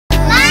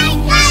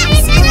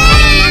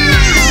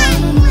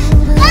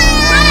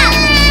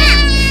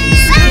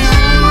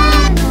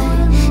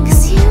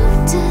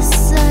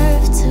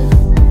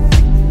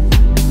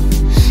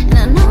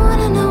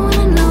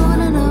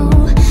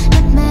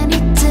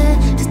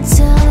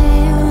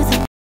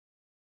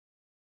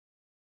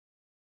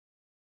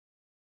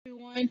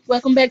Everyone,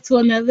 welcome back to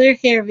another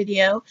hair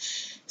video.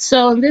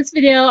 So in this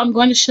video I'm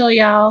going to show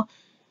y'all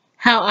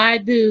how I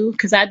do,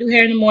 because I do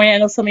hair in the morning. I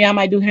know some of y'all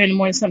might do hair in the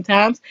morning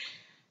sometimes.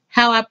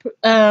 How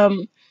I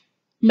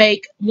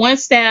make one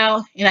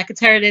style and I can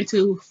turn it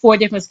into 4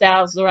 different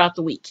styles throughout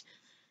the week.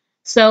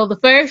 So the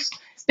first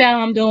style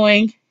I'm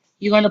doing,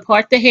 you're going to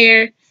part the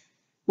hair,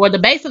 or the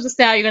base of the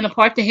style, you're going to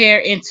part the hair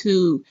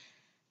into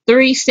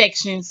 3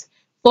 sections,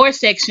 4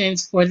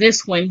 sections for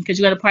this one, because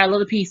you're going to part a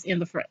little piece in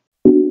the front.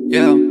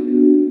 Yeah,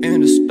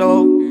 in the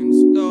stove,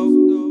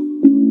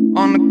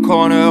 on the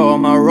corner of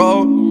my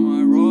road.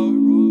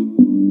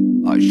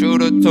 I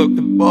should've took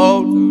the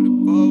boat.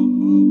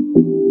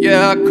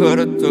 Yeah, I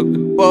could've took the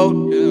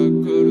boat.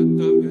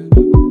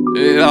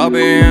 Yeah, I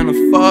be in a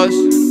fuss.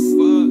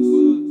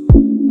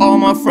 All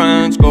my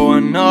friends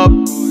going up.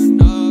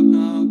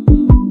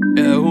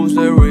 Yeah, who's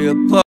the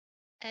real plug?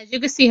 As you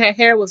can see, her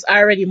hair was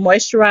already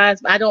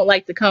moisturized, but I don't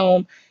like to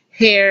comb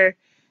hair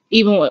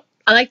even when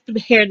I like the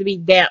hair to be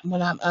damp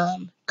when I'm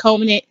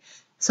combing it,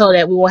 so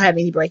that we won't have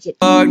any breakage.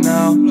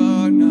 Now,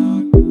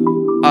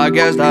 I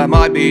guess that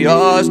might be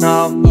us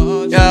now.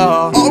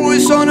 Yeah,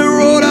 always on the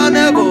road, I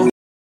never.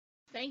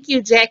 Thank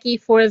you, Jackie,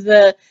 for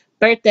the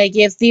birthday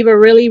gifts. Diva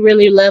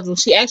really loves them.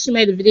 She actually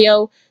made a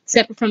video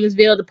separate from this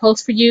video to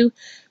post for you.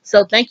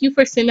 So thank you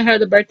for sending her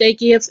the birthday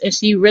gifts, and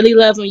she really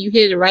loves when you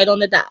hit it right on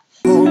the dot.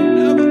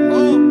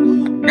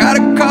 Got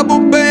a couple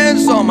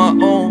bands on my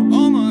own.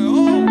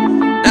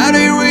 Now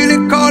they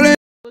really call it.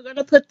 We're going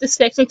to put this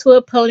section to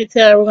a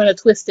ponytail and we're going to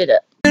twist it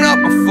up. Up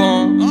my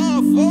phone.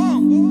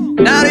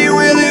 Now they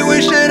really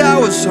wish that I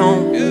was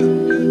home.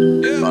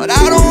 But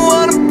I don't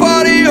wanna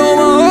party on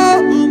my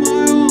own.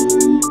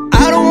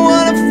 I don't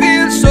wanna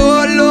feel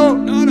so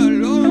alone.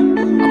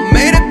 I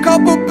made a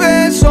couple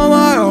bands on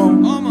my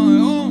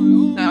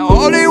own. Now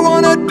all they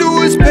wanna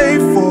do is pay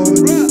for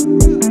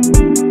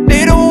it.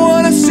 They don't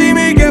wanna see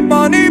me get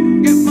money.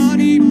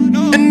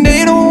 And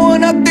they don't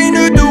want nothing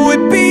to do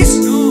with peace.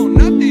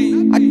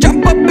 I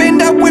jump up in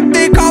that whip,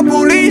 they call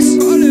police.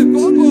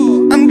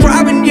 I'm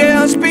driving,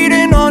 yeah, I'm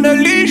speeding on a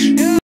leash.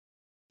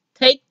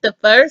 Take the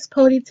first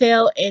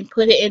ponytail and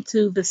put it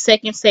into the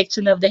second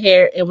section of the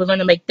hair, and we're going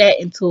to make that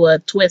into a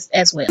twist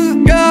as well.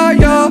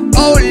 Yeah,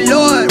 oh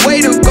Lord,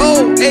 way to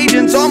go,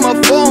 agents on my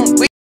phone.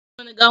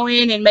 I'm going to go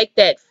in and make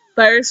that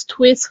first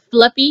twist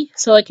fluffy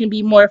so it can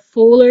be more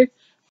fuller.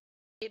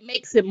 It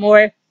makes it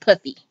more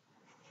puffy.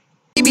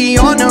 We be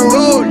on the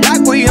road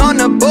like we on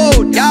the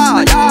boat.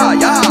 Yeah,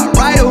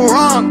 right or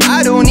wrong,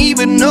 I don't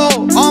even know.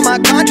 All my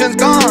conscience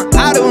gone,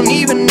 I don't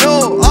even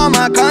know. All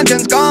my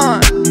conscience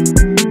gone.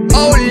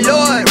 Oh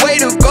Lord, way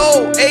to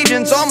go,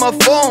 agents on my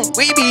phone.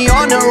 We be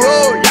on the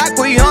road like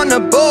we on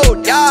the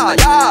boat. Yeah,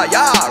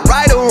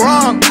 right or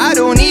wrong, I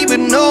don't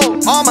even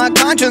know. All my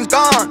conscience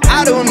gone,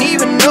 I don't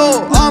even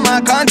know. All my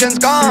conscience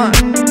gone.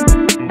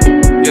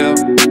 Yeah.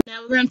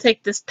 Now we're going to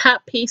take this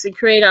top piece and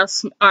create our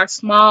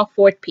small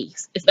 4th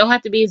piece. It don't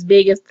have to be as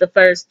big as the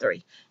first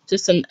 3,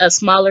 just a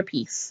smaller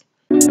piece.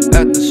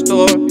 At the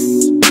store,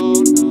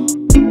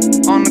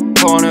 on the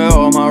corner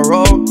of my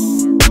road.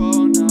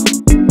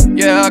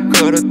 Yeah, I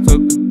could've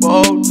took the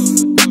boat.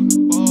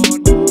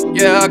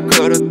 Yeah, I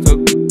could've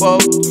took the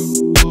boat.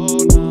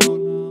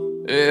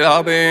 Yeah,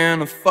 I be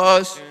in a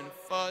fuss.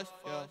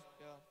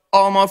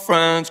 All my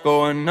friends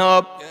going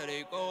up.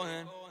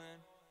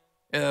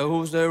 Yeah,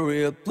 who's the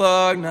real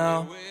plug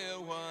now?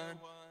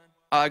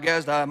 I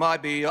guess that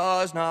might be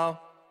us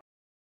now.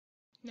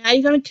 Now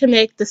you're going to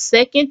connect the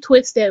second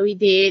twist that we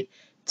did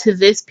to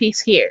this piece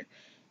here.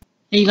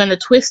 And you're going to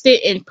twist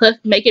it and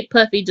make it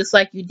puffy just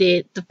like you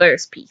did the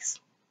first piece.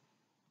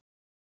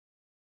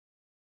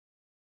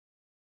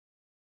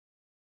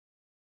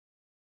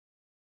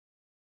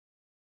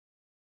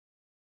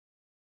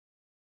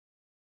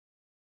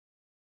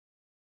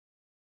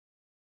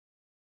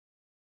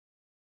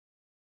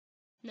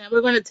 Now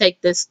we're going to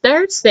take this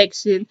third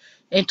section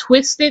and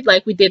twist it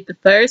like we did the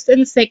first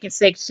and the second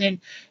section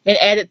and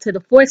add it to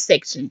the 4th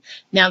section.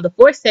 Now the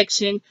 4th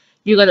section,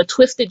 you're going to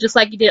twist it just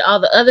like you did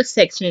all the other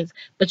sections,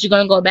 but you're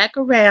going to go back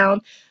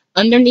around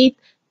underneath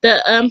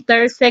the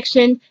 3rd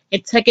section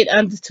and tuck it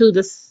into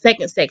the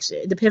 2nd section.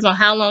 It depends on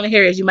how long the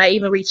hair is. You might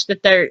even reach the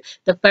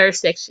 1st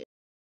section.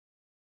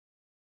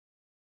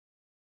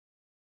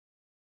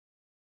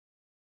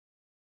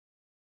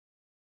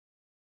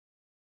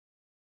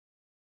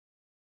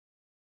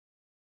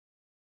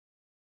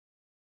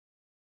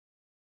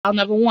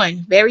 Number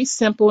 1, very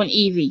simple and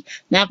easy.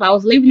 Now if I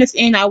was leaving this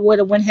in, I would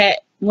have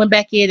went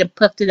back in and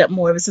puffed it up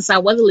more, but since I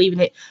wasn't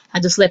leaving it, I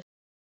just left.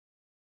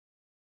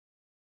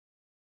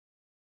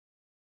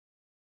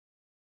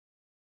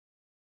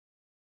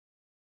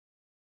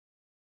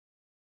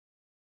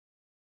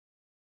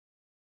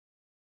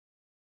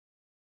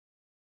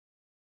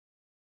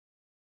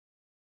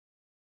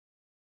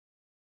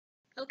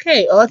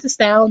 Okay, on to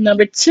style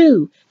number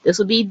 2. This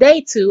will be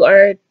day 2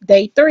 or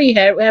day 3,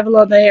 however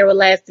long the hair will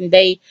last in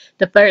the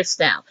first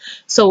style.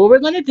 So what we're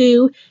going to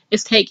do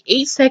is take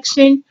each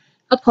section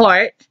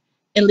apart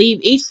and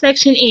leave each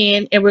section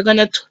in, and we're going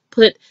to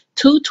put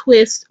 2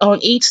 twists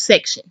on each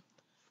section.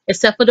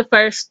 except for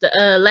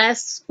the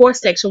last fourth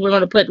section, we're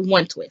going to put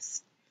one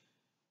twist.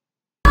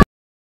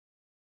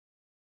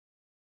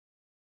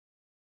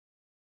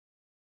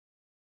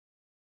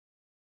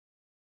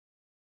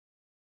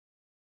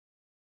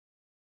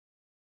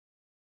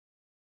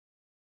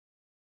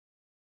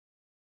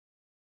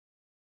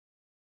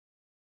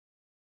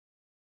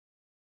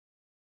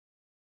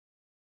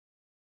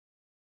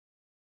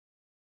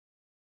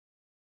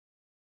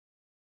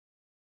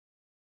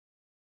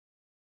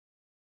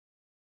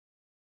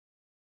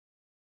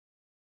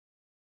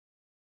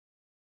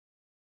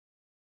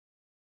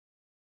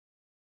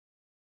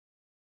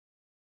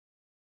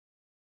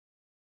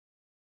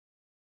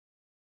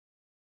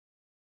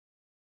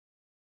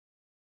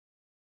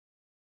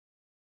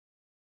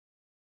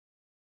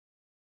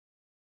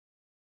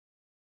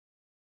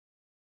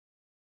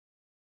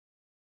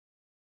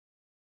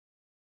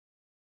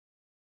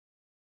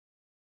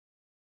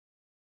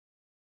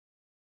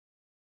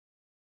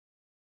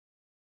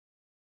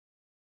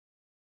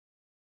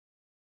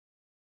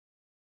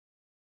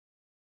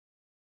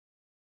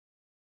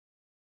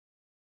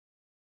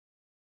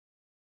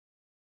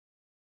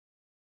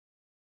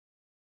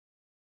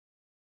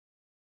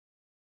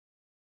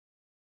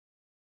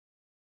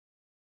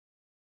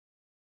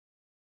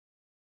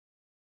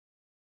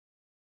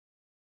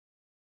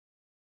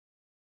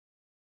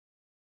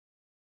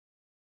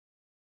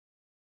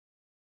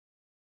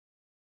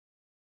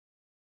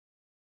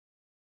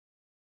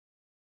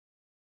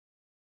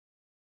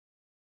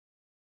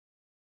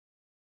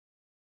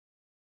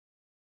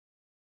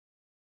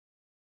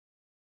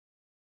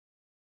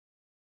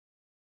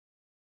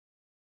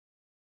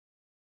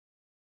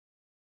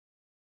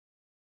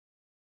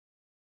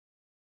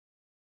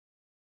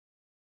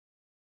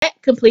 That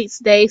completes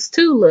days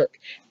 2 look.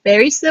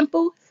 Very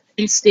simple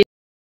and still.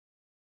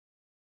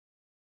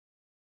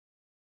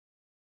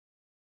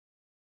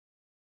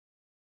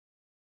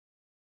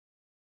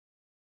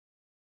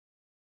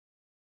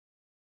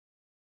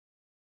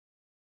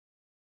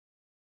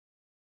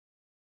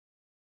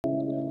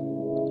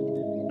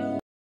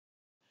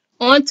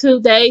 On to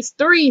days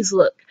 3's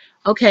look.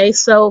 Okay,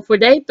 so for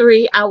day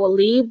 3, I will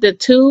leave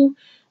the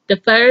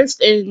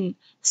first and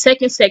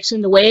second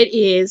section the way it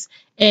is,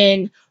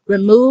 and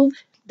remove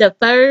the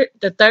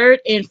third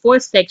and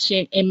fourth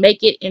section and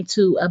make it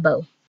into a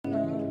bow.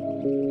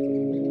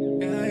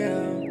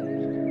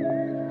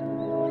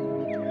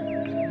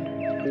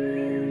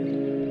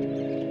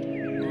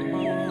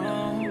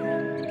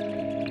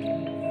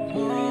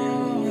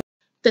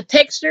 The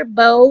textured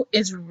bow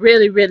is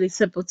really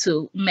simple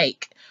to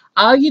make.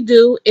 All you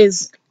do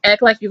is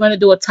act like you're going to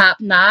do a top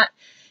knot,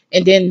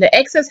 and then the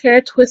excess hair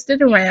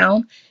twisted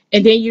around,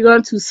 and then you're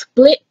going to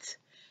split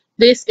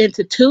this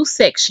into 2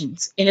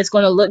 sections, and it's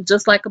going to look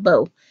just like a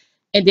bow.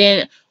 And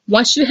then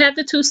once you have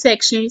the 2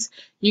 sections,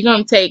 you're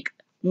going to take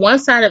one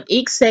side of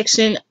each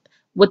section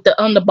with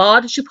on the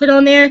ball that you put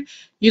on there.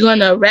 You're going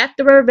to wrap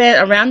the rubber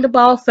band around the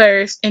ball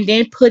first, and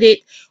then put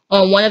it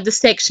on one of the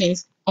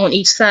sections on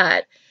each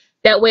side.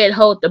 That way it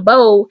holds the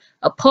bow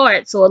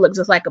apart so it looks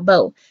just like a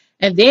bow.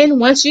 And then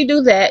once you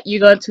do that, you're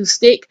going to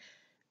stick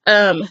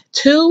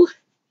 2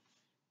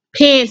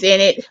 pins in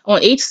it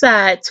on each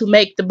side to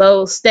make the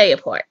bows stay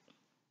apart.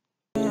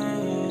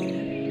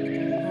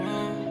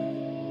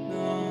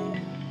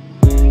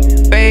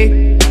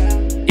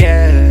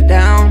 Yeah,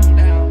 down.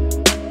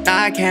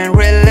 I can't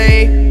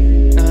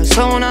relate.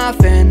 Sewn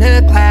off in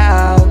the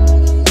clouds.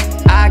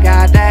 I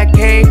got that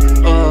cake,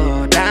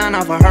 down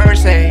off of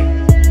Hairstyles.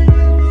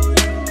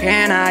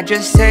 Can I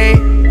just say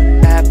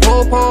that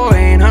popo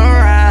ain't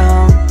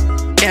around?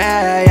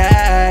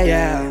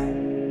 Yeah.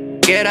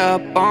 Get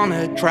up on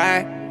the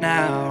track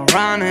now,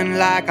 running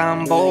like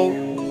I'm bold.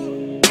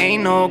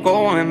 Ain't no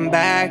going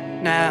back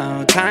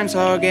now, times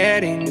are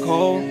getting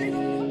cold.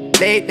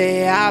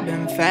 Lately I've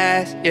been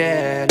fast,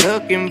 yeah,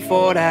 looking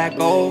for that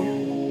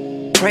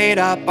gold. Prayed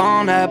up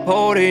on that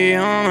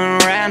podium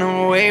and ran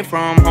away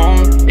from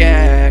home.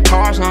 Yeah,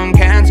 cars some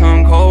cans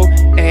some cold.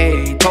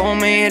 Hey, told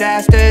me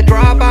that's the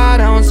drop, I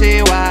don't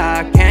see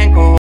why I can't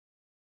go.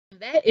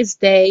 That is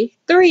day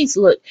 3's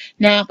look.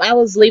 Now, if I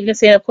was leaving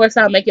this in, of course,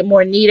 I'll make it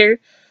more neater,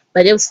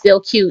 but it was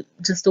still cute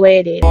just the way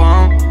it is.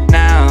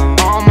 Now,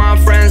 all my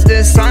friends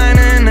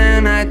designing,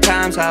 and at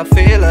times I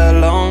feel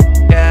alone.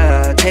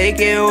 Yeah, take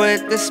it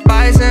with the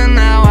spice, and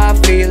now I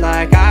feel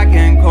like I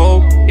can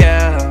cope.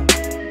 Yeah,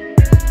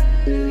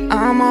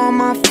 I'm on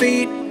my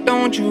feet,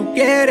 don't you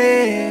get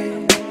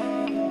it?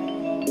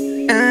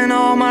 And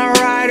all my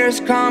riders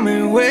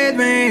coming with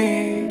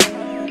me.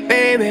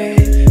 Baby,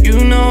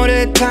 you know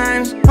the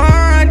times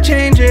are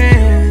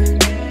changing,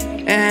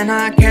 and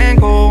I can't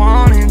go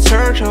on in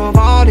search of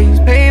all these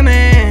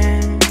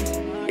payments.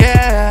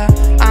 Yeah,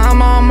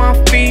 I'm on my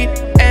feet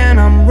and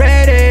I'm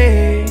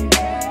ready,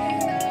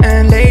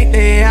 and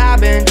lately I've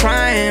been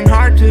trying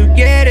hard to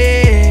get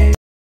it.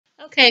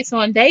 Okay, so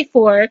on day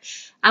 4,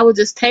 I will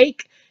just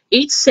take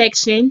each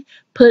section,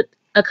 put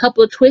a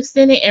couple of twists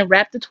in it, and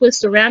wrap the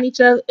twist around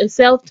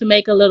itself to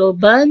make a little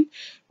bun.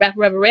 Wrap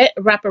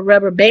a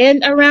rubber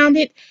band around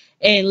it,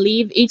 and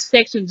leave each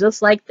section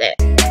just like that.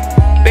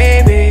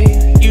 Baby,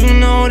 you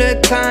know the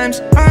times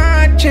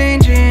are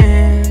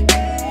changing,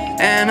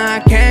 and I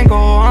can't go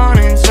on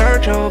in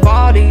search of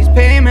all these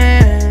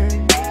payments.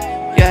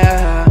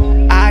 Yeah,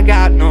 I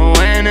got no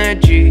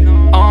energy,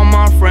 all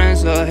my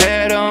friends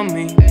ahead of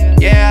me.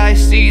 Yeah, I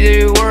see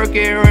they work,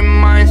 it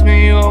reminds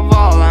me of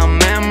all our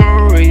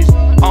memories.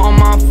 On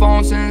my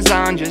phone since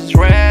I'm just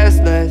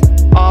restless,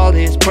 all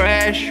this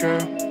pressure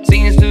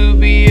seems to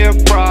be a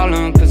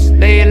problem, cause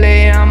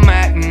lately I'm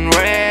acting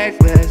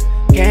reckless.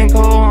 Can't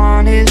go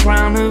on this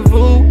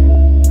rendezvous,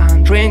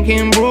 I'm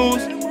drinking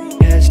brews.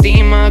 Yeah,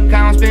 Steam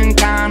account's been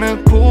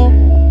kinda cool,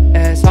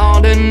 that's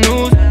all the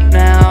news.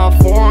 Now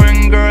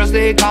foreign girls,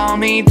 they call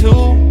me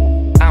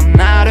too. I'm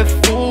not a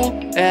fool,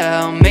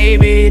 yeah,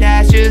 maybe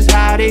that's just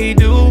how they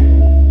do.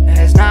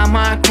 That's not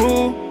my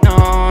crew,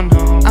 no,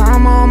 no.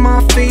 I'm on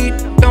my feet,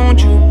 don't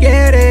you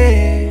get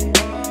it?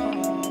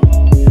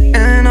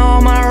 And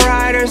all my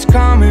riders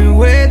coming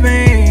with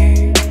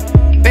me.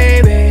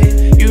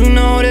 Baby, you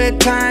know the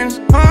times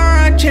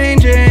are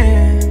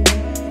changing,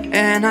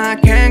 and I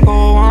can't go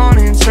on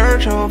in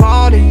search of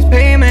all these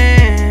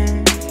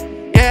payments.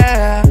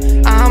 Yeah,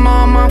 I'm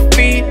on my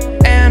feet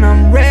and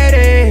I'm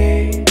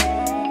ready,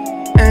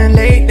 and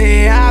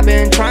lately I've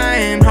been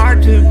trying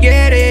hard to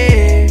get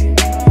it.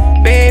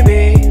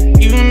 Baby,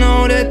 you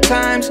know the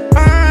times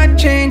are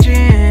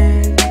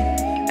changing,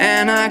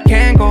 and I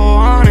can't go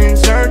on in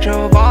search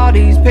of all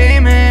these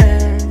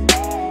payments.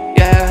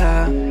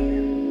 Yeah.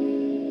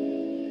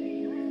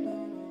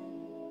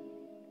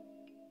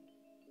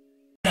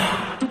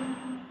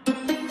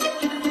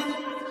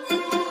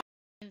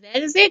 And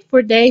that is it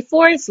for day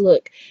 4's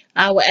look.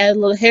 I will add a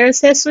little hair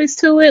accessories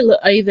to it,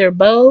 either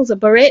bows or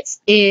barrettes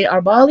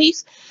or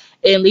bollies,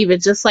 and leave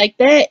it just like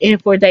that.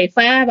 And for day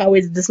 5, I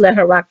would just let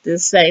her rock the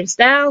same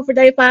style. For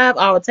day 5,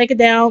 I will take it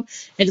down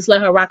and just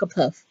let her rock a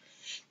puff.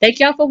 Thank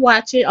y'all for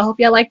watching. I hope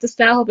y'all like the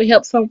style. I hope it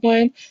helps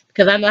someone,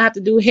 because I know I have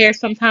to do hair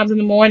sometimes in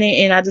the morning,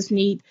 and I just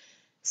need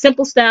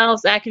simple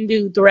styles I can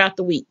do throughout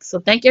the week. So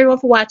thank you everyone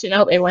for watching. I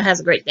hope everyone has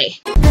a great day.